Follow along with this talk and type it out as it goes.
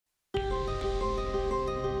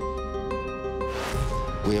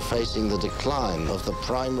We are facing the decline of the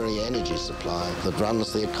primary energy supply that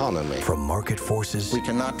runs the economy. From market forces, We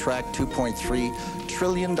cannot track $2.3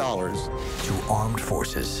 trillion. to armed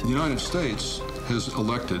forces, The United States has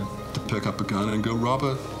elected to pick up a gun and go rob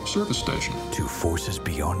a service station. to forces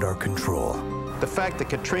beyond our control. The fact that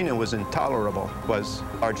Katrina was intolerable was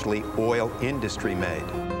largely oil industry made.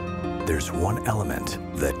 There's one element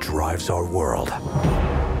that drives our world.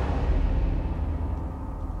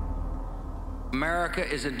 America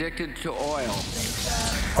is addicted to oil.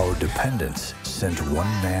 Our dependents sent one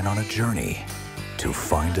man on a journey to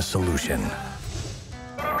find a solution.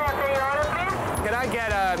 Can I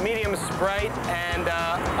get a medium Sprite and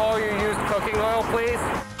all your used cooking oil, please?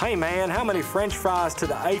 Hey man, how many French fries to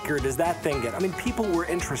the acre does that thing get? I mean, people were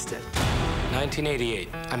interested. 1988.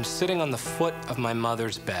 I'm sitting on the foot of my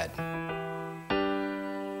mother's bed.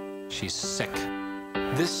 She's sick.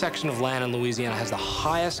 This section of land in Louisiana has the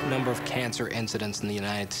highest number of cancer incidents in the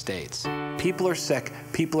United States. People are sick,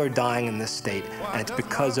 people are dying in this state, and it's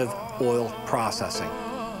because of oil processing.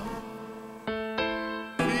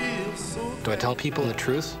 Do I tell people the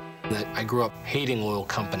truth? That I grew up hating oil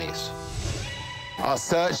companies. Our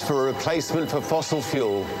search for a replacement for fossil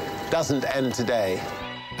fuel doesn't end today.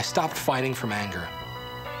 I stopped fighting from anger,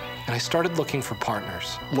 and I started looking for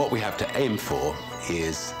partners. What we have to aim for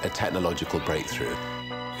is a technological breakthrough.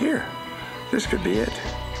 Here, this could be it.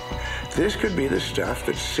 This could be the stuff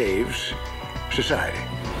that saves society.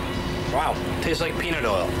 Wow, tastes like peanut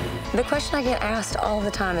oil. The question I get asked all the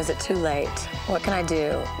time, is it too late? What can I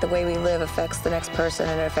do? The way we live affects the next person,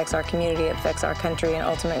 and it affects our community, it affects our country, and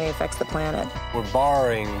ultimately affects the planet. We're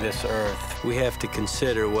borrowing this earth. We have to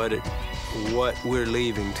consider what we're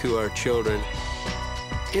leaving to our children.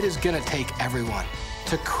 It is gonna take everyone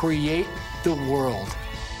to create the world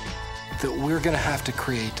that we're gonna have to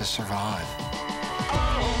create to survive.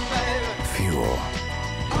 Fuel.